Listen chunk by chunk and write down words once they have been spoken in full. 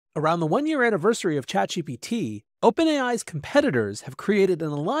Around the 1 year anniversary of ChatGPT, OpenAI's competitors have created an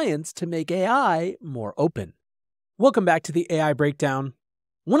alliance to make AI more open. Welcome back to the AI Breakdown.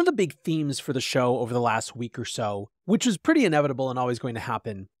 One of the big themes for the show over the last week or so, which is pretty inevitable and always going to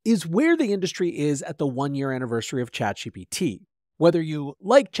happen, is where the industry is at the 1 year anniversary of ChatGPT. Whether you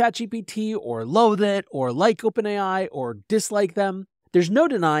like ChatGPT or loathe it or like OpenAI or dislike them, there's no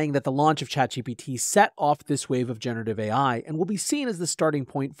denying that the launch of ChatGPT set off this wave of generative AI and will be seen as the starting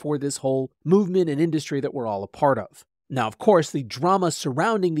point for this whole movement and industry that we're all a part of. Now, of course, the drama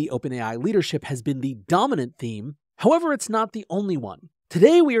surrounding the OpenAI leadership has been the dominant theme. However, it's not the only one.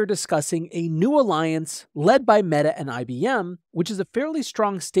 Today, we are discussing a new alliance led by Meta and IBM, which is a fairly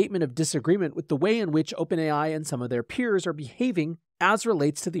strong statement of disagreement with the way in which OpenAI and some of their peers are behaving as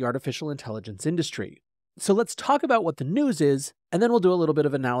relates to the artificial intelligence industry. So let's talk about what the news is, and then we'll do a little bit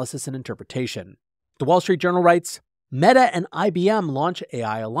of analysis and interpretation. The Wall Street Journal writes, Meta and IBM launch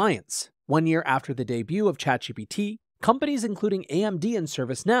AI alliance. 1 year after the debut of ChatGPT, companies including AMD and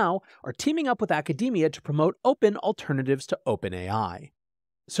ServiceNow are teaming up with academia to promote open alternatives to OpenAI.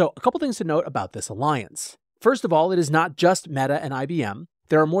 So a couple things to note about this alliance. First of all, it is not just Meta and IBM.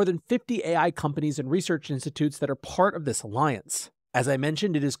 There are more than 50 AI companies and research institutes that are part of this alliance. As I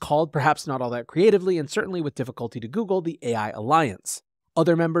mentioned, it is called, perhaps not all that creatively and certainly with difficulty to Google, the AI Alliance.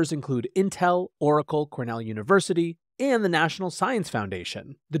 Other members include Intel, Oracle, Cornell University, and the National Science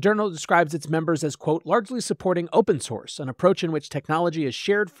Foundation. The journal describes its members as, quote, largely supporting open source, an approach in which technology is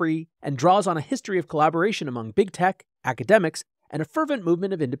shared free and draws on a history of collaboration among big tech, academics, and a fervent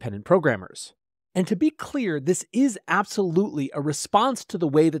movement of independent programmers. And to be clear, this is absolutely a response to the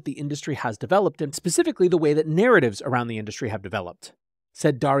way that the industry has developed, and specifically the way that narratives around the industry have developed.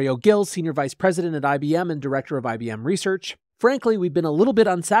 Said Dario Gil, Senior Vice President at IBM and Director of IBM Research, frankly, we've been a little bit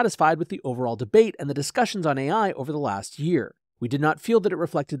unsatisfied with the overall debate and the discussions on AI over the last year. We did not feel that it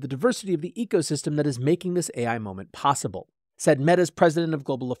reflected the diversity of the ecosystem that is making this AI moment possible. Said Meta's President of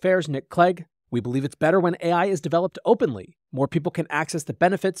Global Affairs, Nick Clegg, we believe it's better when AI is developed openly. More people can access the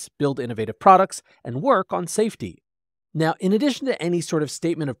benefits, build innovative products, and work on safety. Now, in addition to any sort of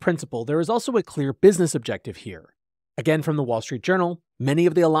statement of principle, there is also a clear business objective here. Again, from the Wall Street Journal, many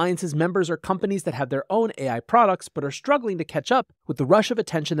of the alliance's members are companies that have their own AI products but are struggling to catch up with the rush of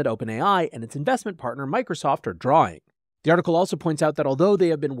attention that OpenAI and its investment partner Microsoft are drawing. The article also points out that although they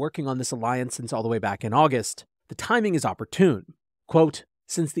have been working on this alliance since all the way back in August, the timing is opportune. Quote,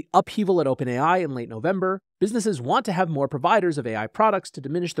 since the upheaval at OpenAI in late November, businesses want to have more providers of AI products to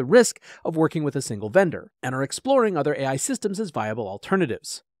diminish the risk of working with a single vendor, and are exploring other AI systems as viable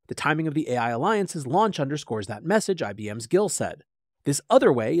alternatives. The timing of the AI Alliance's launch underscores that message, IBM's Gil said. This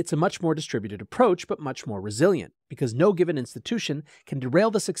other way, it's a much more distributed approach, but much more resilient, because no given institution can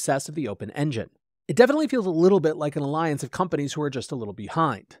derail the success of the open engine. It definitely feels a little bit like an alliance of companies who are just a little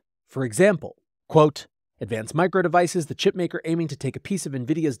behind. For example, quote, Advanced Micro Devices, the chipmaker aiming to take a piece of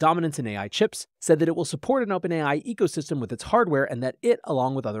NVIDIA's dominance in AI chips, said that it will support an OpenAI ecosystem with its hardware and that it,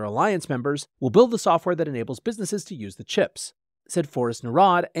 along with other alliance members, will build the software that enables businesses to use the chips, said Forrest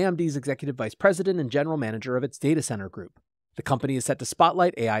Narad, AMD's Executive Vice President and General Manager of its data center group. The company is set to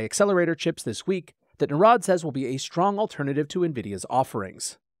spotlight AI accelerator chips this week that Narad says will be a strong alternative to NVIDIA's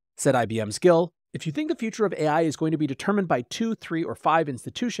offerings. Said IBM's Gil, if you think the future of AI is going to be determined by 2, 3, or 5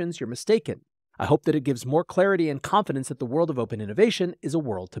 institutions, you're mistaken. I hope that it gives more clarity and confidence that the world of open innovation is a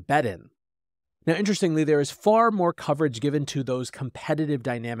world to bet in. Now, interestingly, there is far more coverage given to those competitive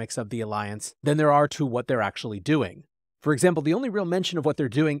dynamics of the alliance than there are to what they're actually doing. For example, the only real mention of what they're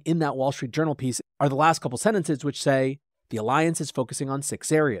doing in that Wall Street Journal piece are the last couple sentences which say, the alliance is focusing on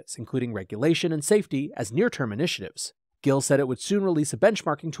 6 areas, including regulation and safety, as near-term initiatives. Gil said it would soon release a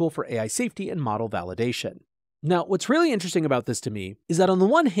benchmarking tool for AI safety and model validation. Now, what's really interesting about this to me is that on the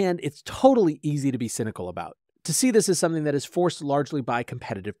one hand, it's totally easy to be cynical about, to see this as something that is forced largely by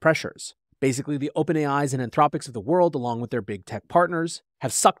competitive pressures. Basically, the OpenAIs and Anthropics of the world, along with their big tech partners,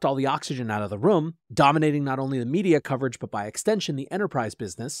 have sucked all the oxygen out of the room, dominating not only the media coverage, but by extension, the enterprise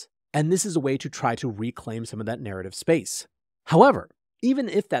business, and this is a way to try to reclaim some of that narrative space. However, even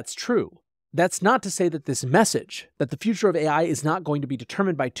if that's true, that's not to say that this message, that the future of AI is not going to be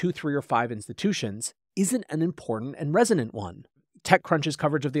determined by 2, 3, or 5 institutions, isn't an important and resonant one. TechCrunch's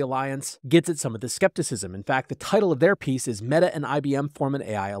coverage of the alliance gets at some of this skepticism. In fact, the title of their piece is Meta and IBM Form an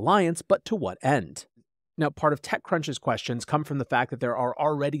AI Alliance, but to what end? Now, part of TechCrunch's questions come from the fact that there are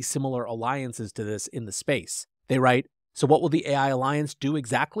already similar alliances to this in the space. They write, so what will the AI Alliance do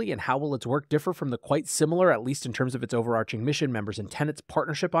exactly, and how will its work differ from the quite similar, at least in terms of its overarching mission, members and tenants,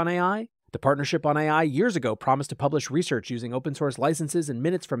 partnership on AI? The Partnership on AI years ago promised to publish research using open source licenses and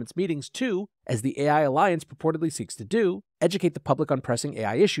minutes from its meetings to, as the AI Alliance purportedly seeks to do, educate the public on pressing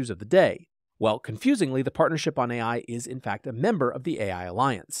AI issues of the day. Well, confusingly, the Partnership on AI is in fact a member of the AI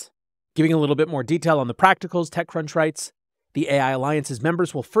Alliance. Giving a little bit more detail on the practicals, TechCrunch writes, the AI Alliance's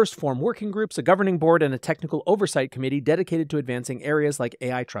members will first form working groups, a governing board, and a technical oversight committee dedicated to advancing areas like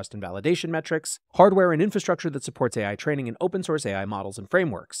AI trust and validation metrics, hardware and infrastructure that supports AI training, and open source AI models and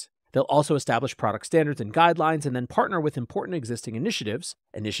frameworks. They'll also establish product standards and guidelines and then partner with important existing initiatives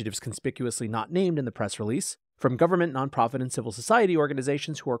conspicuously not named in the press release, from government, nonprofit, and civil society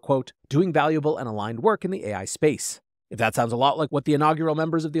organizations who are, quote, doing valuable and aligned work in the AI space. If that sounds a lot like what the inaugural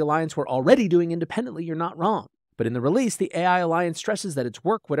members of the Alliance were already doing independently, you're not wrong. But in the release, the AI Alliance stresses that its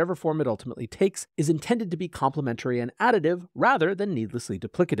work, whatever form it ultimately takes, is intended to be complementary and additive rather than needlessly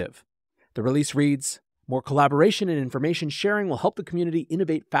duplicative. The release reads, more collaboration and information sharing will help the community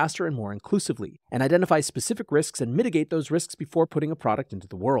innovate faster and more inclusively, and identify specific risks and mitigate those risks before putting a product into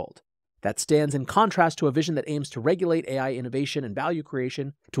the world. That stands in contrast to a vision that aims to regulate AI innovation and value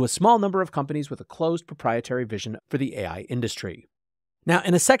creation to a small number of companies with a closed proprietary vision for the AI industry. Now,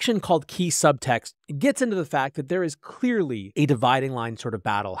 in a section called Key Subtext, it gets into the fact that there is clearly a dividing line sort of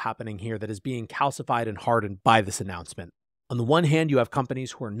battle happening here that is being calcified and hardened by this announcement. On the one hand, you have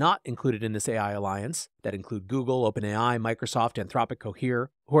companies who are not included in this AI alliance, that include Google, OpenAI, Microsoft, Anthropic, Cohere,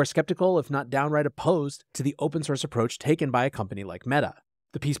 who are skeptical, if not downright opposed, to the open source approach taken by a company like Meta.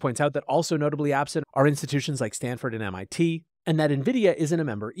 The piece points out that also notably absent are institutions like Stanford and MIT, and that NVIDIA isn't a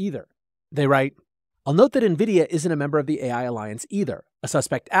member either. They write, I'll note that NVIDIA isn't a member of the AI alliance either, a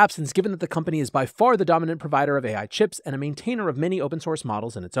suspect absence given that the company is by far the dominant provider of AI chips and a maintainer of many open source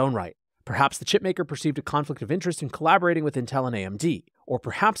models in its own right. Perhaps the chipmaker perceived a conflict of interest in collaborating with Intel and AMD, or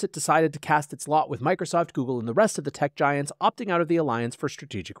perhaps it decided to cast its lot with Microsoft, Google, and the rest of the tech giants opting out of the alliance for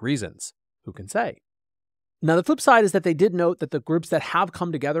strategic reasons. Who can say? Now, the flip side is that they did note that the groups that have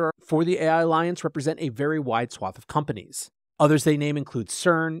come together for the AI alliance represent a very wide swath of companies. Others they name include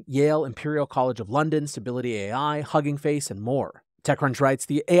CERN, Yale, Imperial College of London, Stability AI, Hugging Face, and more. TechCrunch writes,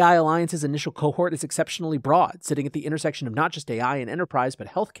 the AI Alliance's initial cohort is exceptionally broad, sitting at the intersection of not just AI and enterprise, but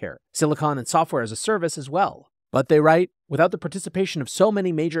healthcare, silicon, and software as a service as well. But they write, without the participation of so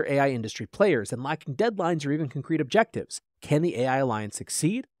many major AI industry players and lacking deadlines or even concrete objectives, can the AI Alliance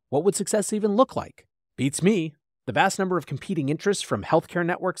succeed? What would success even look like? Beats me. The vast number of competing interests, from healthcare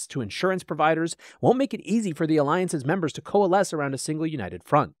networks to insurance providers, won't make it easy for the Alliance's members to coalesce around a single united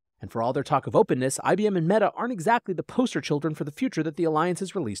front. And for all their talk of openness, IBM and Meta aren't exactly the poster children for the future that the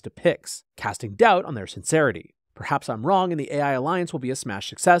Alliance's release depicts, casting doubt on their sincerity. Perhaps I'm wrong and the AI Alliance will be a smash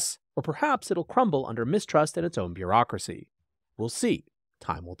success, or perhaps it'll crumble under mistrust and its own bureaucracy. We'll see.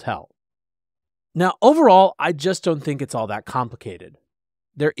 Time will tell. Now, overall, I just don't think it's all that complicated.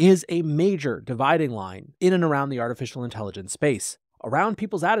 There is a major dividing line in and around the artificial intelligence space, around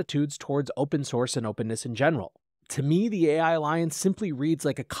people's attitudes towards open source and openness in general. To me, the AI Alliance simply reads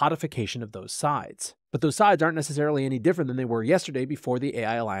like a codification of those sides. But those sides aren't necessarily any different than they were yesterday before the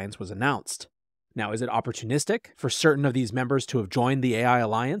AI Alliance was announced. Now, is it opportunistic for certain of these members to have joined the AI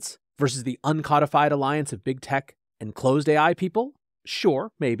Alliance versus the uncodified alliance of big tech and closed AI people?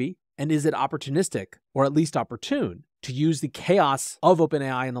 Sure, maybe. And is it opportunistic, or at least opportune, to use the chaos of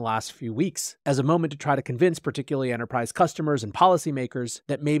OpenAI in the last few weeks as a moment to try to convince particularly enterprise customers and policymakers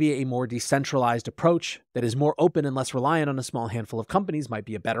that maybe a more decentralized approach that is more open and less reliant on a small handful of companies might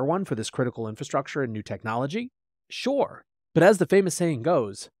be a better one for this critical infrastructure and new technology? Sure. But as the famous saying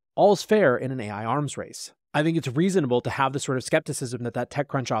goes, all's fair in an AI arms race. I think it's reasonable to have the sort of skepticism that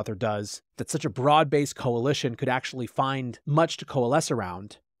TechCrunch author does, that such a broad-based coalition could actually find much to coalesce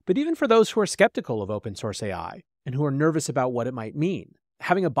around. But even for those who are skeptical of open source AI, and who are nervous about what it might mean,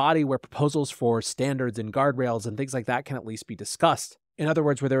 having a body where proposals for standards and guardrails and things like that can at least be discussed, in other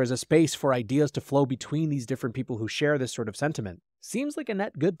words, where there is a space for ideas to flow between these different people who share this sort of sentiment, seems like a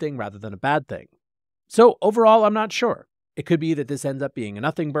net good thing rather than a bad thing. So overall, I'm not sure. It could be that this ends up being a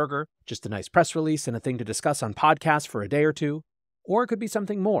nothing burger, just a nice press release and a thing to discuss on podcasts for a day or two, or it could be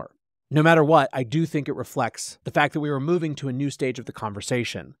something more. No matter what, I do think it reflects the fact that we are moving to a new stage of the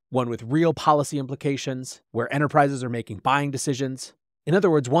conversation, one with real policy implications, where enterprises are making buying decisions. In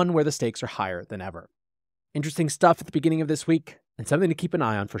other words, one where the stakes are higher than ever. Interesting stuff at the beginning of this week, and something to keep an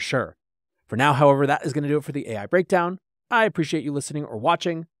eye on for sure. For now, however, that is going to do it for the AI Breakdown. I appreciate you listening or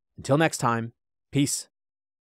watching. Until next time, peace.